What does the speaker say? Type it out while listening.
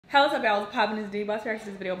Hello, what's up, y'all? What's poppin' this D? About to react to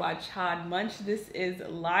this video by Chad Munch. This is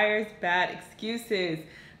Liars Bad Excuses.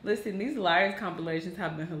 Listen, these Liars compilations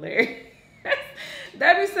have been hilarious.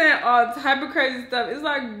 They be saying all type of crazy stuff. It's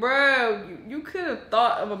like, bro, you could have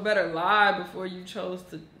thought of a better lie before you chose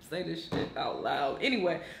to say this shit out loud.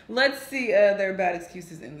 Anyway, let's see their bad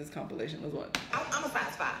excuses in this compilation. Let's watch. I'm a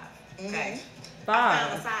size 5. Okay. 5. I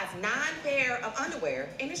found a size 9 pair of underwear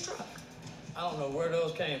in his truck. I don't know where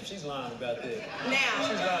those came from. She's lying about that. Now,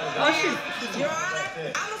 she's lying about that. Your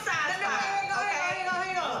Honor, I'm a size 5.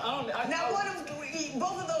 Hang on. Now,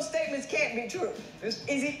 both of those statements can't be true. Is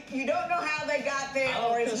it you don't know how they got there,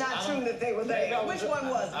 or it's not true that they were there? Which one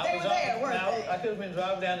was it? They were there, weren't they? I could have been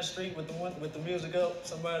driving down the street with the music up.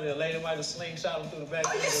 A lady might have slingshot him through the back.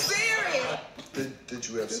 Are you serious? Did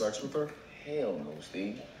you have sex with her? Hell no,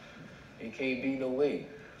 Steve. It can't be no way.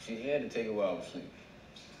 She had to take a while I was asleep.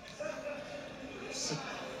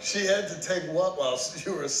 She had to take what while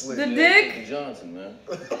you were asleep? The dick? Johnson, man.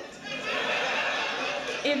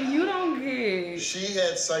 If you don't get... She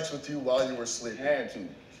had sex with you while you were sleeping. Had to.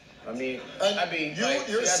 I mean,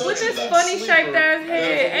 you're such with this a funny sleeper shaped ass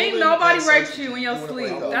head, ain't nobody raped you in your you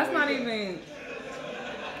sleep. That's not even...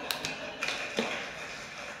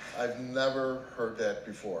 I've never heard that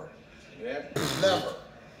before. Yeah. Never.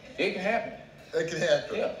 It can happen. It can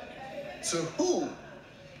happen. Yeah. To who?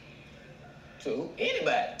 To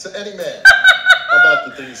anybody. To any man. How about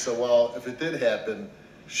the thing you said, well, if it did happen,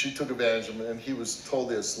 she took advantage of him and he was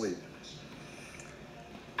totally asleep?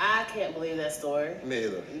 I can't believe that story. Me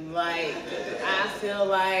either. Like, I feel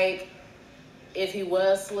like if he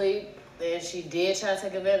was asleep, then she did try to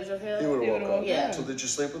take advantage of him. He would have woke up. Yeah. So did you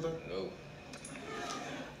sleep with her? No.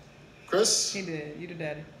 Chris? He did. You the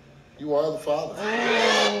daddy. You are the father.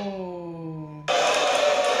 Oh.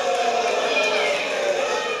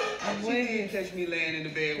 She did catch me laying in the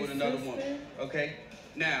bed with another woman. Okay?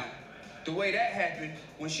 Now, the way that happened,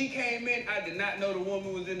 when she came in, I did not know the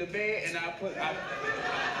woman was in the bed, and Your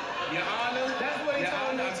Honor. That's what he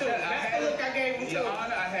told me too. That's the look I gave him too. Your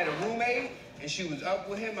Honor, I had a roommate, and she was up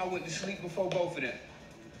with him. I went to sleep before both of them.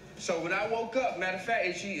 So when I woke up, matter of fact,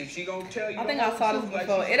 if she gonna tell you, I think I saw this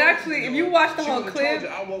before. It actually, if you watch the whole clip,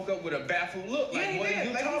 I woke up with a baffled look. Like, what are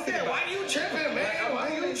you talking about? Why you tripping, man? Why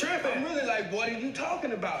you tripping? I'm really like, what are you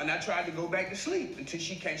talking about? And I tried to go back to sleep until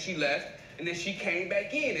she left, and then she came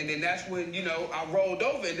back in, and then that's when I rolled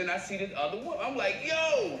over, and then I see this other woman. I'm like,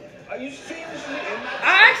 yo, are you seriously?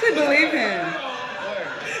 I actually believe him. I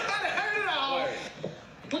heard it all.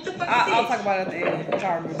 What the fuck I'll talk about it at the end.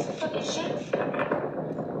 Sorry.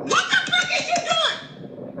 What the fuck is you doing?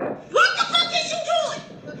 What the fuck is you doing?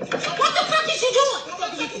 What the fuck is you doing?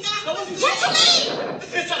 What you mean?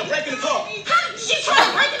 She's trying to break in the car. How? She trying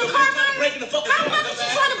to break in the car, man? Breaking the fucking car. How fucking she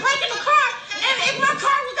trying to break in the car? And if my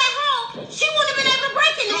car was at home, she wouldn't have been able to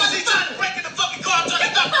break in the She's trying to break in the fucking car.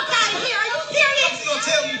 Get the fuck out of here. Are you serious? She's gonna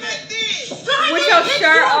tell me that. With your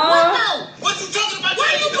shirt off. What you talking about? What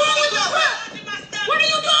are you doing with the crook? What are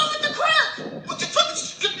you doing with the crook? What the fuck?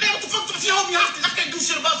 She hold me hostage. I can't do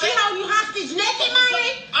shit about that. She hold you hostage naked,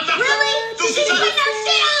 man? I'm not really? Dude, She put her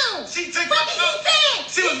shit on. She take What my did you say?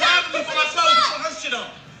 She was robbing me for my clothes and put her shit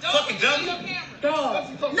on. Fucking dummy.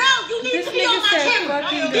 No, you need to be on my camera.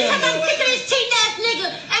 Because I'm sick of this cheating ass nigga.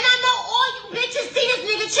 And I know all you bitches see this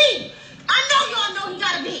nigga cheat. I know y'all know he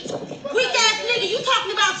got a bitch. Weak ass nigga, you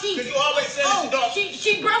talking about cheating. Because you always say this, dog.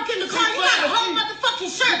 She broke in the car. You got a whole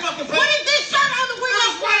motherfucking shirt. What is this shirt on the window?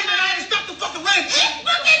 It's raining and I ain't stopped the fucking rain. It's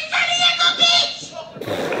fucking sunny as a bitch.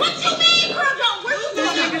 What you mean, Virgo? Where you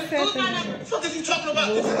going? Who's my number? What the fuck is you talking about?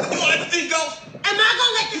 You gonna let the thief go? Am I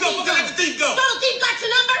gonna let the thief go? You gonna let the thief go? So the thief got your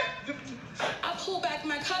number? I pull back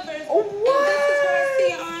my covers, Oh, what? and this is what I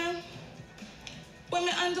see on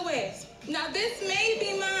women underwears. Now this may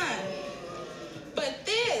be mine, but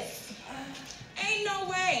this ain't no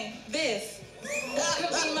way this could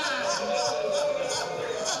be mine.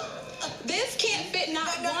 This can't fit not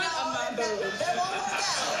one of my boobs. That won't work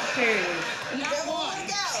out. Period. Not That won't one.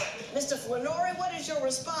 work out. Mr. Flannery, what is your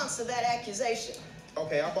response to that accusation?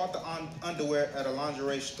 Okay, I bought the underwear at a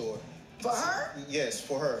lingerie store. For her? Yes,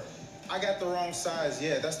 for her. I got the wrong size.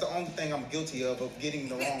 Yeah, that's the only thing I'm guilty of getting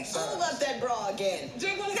the wrong size. Hold up that bra again.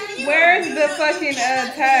 Where's the fucking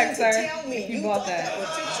tag, sir? Tell me If you bought that. would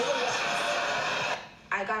fit your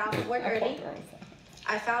I got off work early.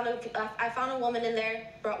 I found a woman in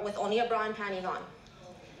there with only a bra and panties on.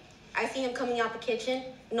 I see him coming out the kitchen,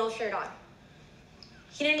 no shirt on.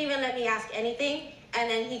 He didn't even let me ask anything, and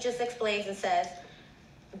then he just explains and says,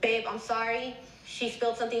 "Babe, I'm sorry. She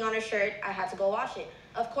spilled something on her shirt. I had to go wash it."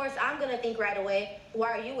 Of course, I'm gonna think right away,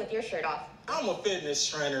 why are you with your shirt off? I'm a fitness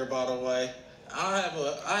trainer, by the way. I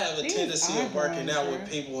have a tendency of working out with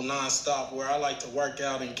people nonstop, where I like to work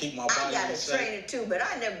out and keep my body I got in a shape. trainer too, but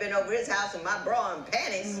I never been over his house in my bra and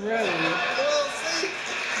panties. Really? Well, see,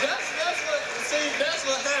 that's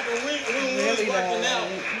what happened. When we was working out,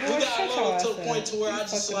 we got a little to the point to where I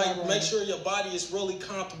just like make sure your body is really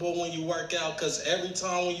comfortable when you work out, because every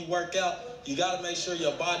time when you work out, you got to make sure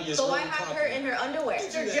your body is really comfortable. So I have her in her underwear.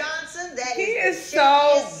 Mr. Johnson, that He is is the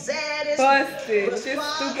so saddest busted. This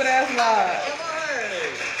stupid ass lie. ever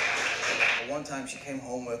heard. One time she came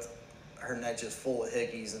home with her neck just full of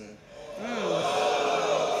hickeys, and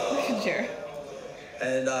Sure.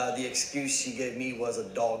 and the excuse she gave me was a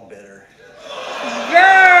dog bit her.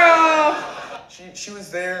 Girl! She was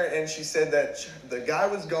there, and she said that the guy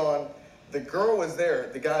was gone, the girl was there,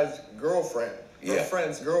 the guy's girlfriend, her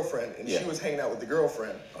friend's girlfriend, and she was hanging out with the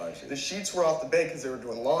girlfriend. The sheets were off the bed because they were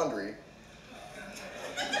doing laundry.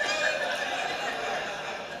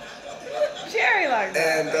 Jerry like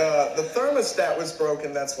that. And the thermostat was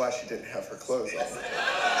broken, that's why she didn't have her clothes on.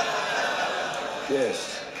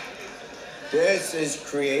 This is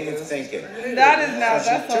creative thinking. That is not. So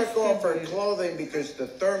That's she so took off her stupid. clothing because the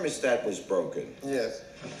thermostat was broken. Yes.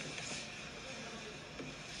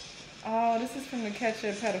 Oh, this is from the Catch a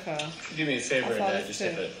Pedophile. Do me a favor I saw and this just too.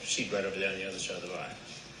 have a seat right over there on the other side of the bar.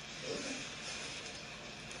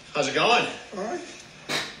 How's it going? All right.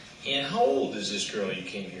 And how old is this girl you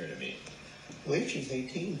came here to meet? I believe she's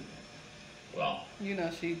 18. Well, You know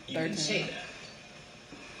she's 13. you can say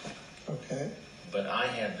that, Okay. but I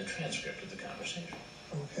have the transcript of the conversation.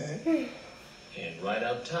 Okay. And right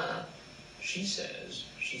up top, she says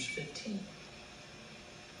she's 15.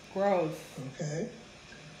 Gross. Okay.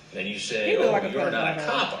 Then you say, He look oh, like a you're not a pedophile.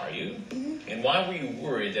 cop, are you? And why were you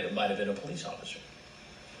worried that it might have been a police officer?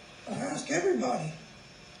 I ask everybody.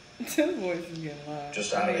 This voice is getting loud.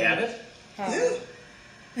 Just out of habit?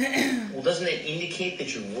 Yeah. Well, doesn't it indicate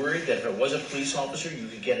that you're worried that if it was a police officer, you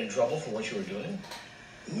could get in trouble for what you were doing?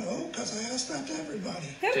 No, because I asked that to everybody.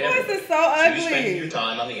 His To voice everybody. is so So you spend ugly. your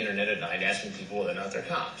time on the internet at night asking people whether or not they're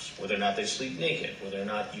cops, whether or not they sleep naked, whether or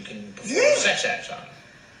not you can perform sex acts on them.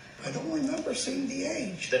 I don't remember seeing the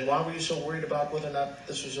age. Then why were you so worried about whether or not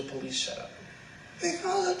this was a police setup?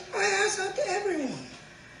 Because I asked that to everyone.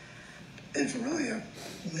 It's really a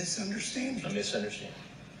misunderstanding. A misunderstanding.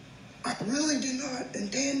 I really did not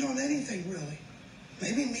intend on anything, really.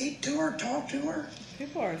 Maybe meet to her, talk to her.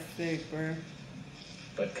 People are sick, bro.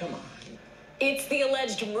 But come on. It's the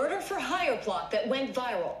alleged murder for hire plot that went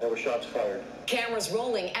viral. There were shots fired. Cameras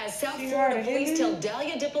rolling as South You Florida already police hit tell me?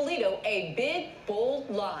 Dahlia DiPolito a big, bold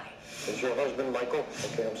lie. Is your husband Michael?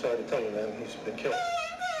 Okay, I'm sorry to tell you, man. He's been killed.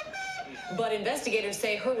 But investigators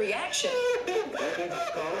say her reaction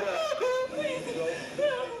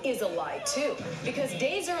is a lie, too. Because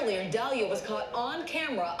days earlier, Dahlia was caught on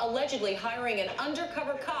camera allegedly hiring an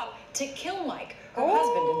undercover cop to kill Mike, her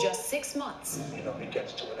husband of just 6 months. You know, he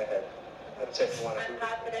gets to it ahead. That's it.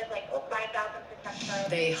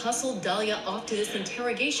 They hustled Dahlia off to this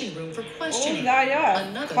interrogation room for questioning. Dahlia,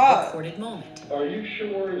 Another caught. recorded moment. Are you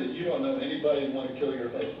sure that you don't know anybody who want to kill your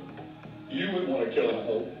husband? You wouldn't want to kill him, I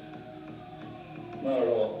hope. Not at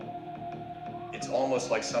all. It's almost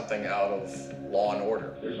like something out of Law and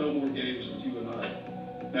Order. There's no more games with you and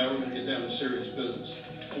I. Now we're going to get down to serious business.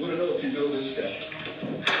 I want to know if you know this guy.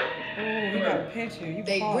 Oh, he got a picture. You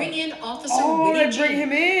They caught. bring in Officer Oh, Willie they bring G,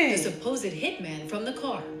 him in. the supposed hitman from the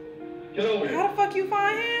car. Get over here. How the fuck you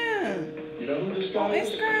find him? You know who this guy On is?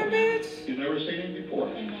 Instagram, bitch? You've never seen him before.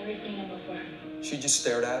 I've never seen him before. She just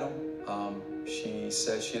stared at him. She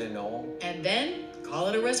said she didn't know him. And then call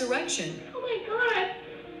it a resurrection. Oh my god.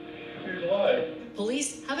 He's alive.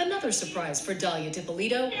 Police have another surprise for Dahlia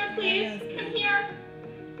DiPolito. Here, please. Come here.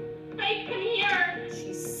 Mike, come here.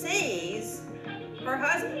 She sees her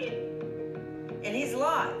husband, and he's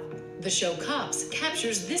alive. The show Cops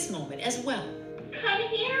captures this moment as well. Come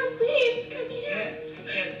here, please. Come here.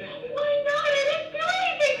 Why not?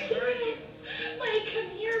 I didn't do anything. Mike,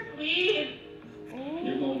 come here, please.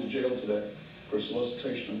 You're going to jail today for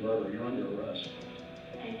solicitation of murder. You're under arrest.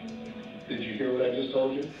 I didn't do anything. Did you hear what I just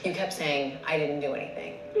told you? You kept saying, I didn't do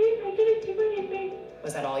anything. Please, I didn't do anything.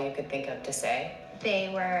 Was that all you could think of to say? They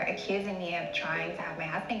were accusing me of trying to have my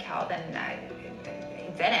husband killed, and I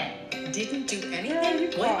didn't. Didn't do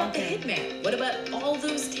anything? What about the hitman? What about all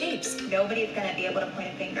those tapes? Nobody's gonna be able to point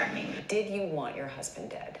a finger at me. Did you want your husband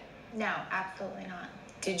dead? No, absolutely not.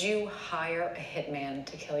 Did you hire a hitman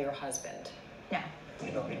to kill your husband? No.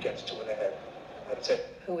 You know, he gets to it ahead. That's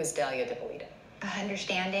it. Who is Dahlia DiPolito?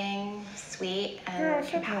 Understanding, sweet, and Girl,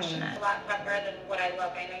 shut compassionate. A lot tougher than what I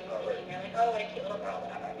look. I know you're like, oh, what a cute little girl,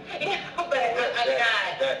 whatever. You know, but I'm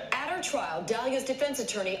not. At her entire trial, Dahlia's defense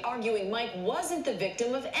attorney arguing Mike wasn't the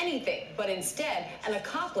victim of anything, but instead an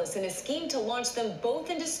accomplice in a scheme to launch them both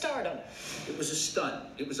into stardom. It was a stunt.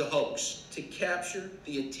 It was a hoax to capture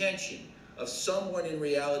the attention of someone in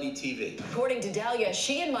reality TV. According to Dahlia,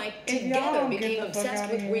 she and Mike together became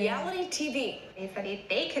obsessed with reality TV. He said if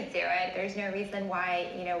they could do it, there's no reason why,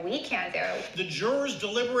 you know, we can't do it. The jurors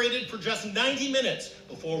deliberated for just 90 minutes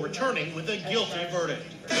before returning with a guilty verdict.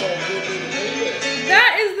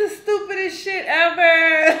 That is the stupidest shit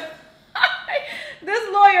ever.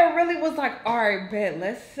 This lawyer really was like, all right, bet,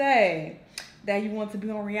 let's say that you want to be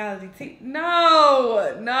on reality TV.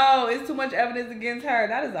 No, it's too much evidence against her.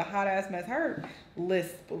 That is a hot ass mess. Her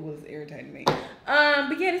lisp was irritating me.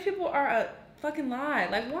 But yeah, these people are a fucking lie.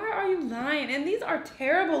 Like, why are you lying? And these are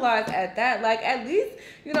terrible lies at that. Like, at least,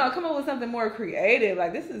 you know, come up with something more creative.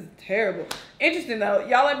 Like, this is terrible. Interesting though.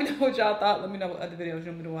 Y'all let me know what y'all thought. Let me know what other videos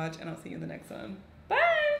you want me to watch, and I'll see you in the next one.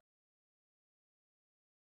 Bye.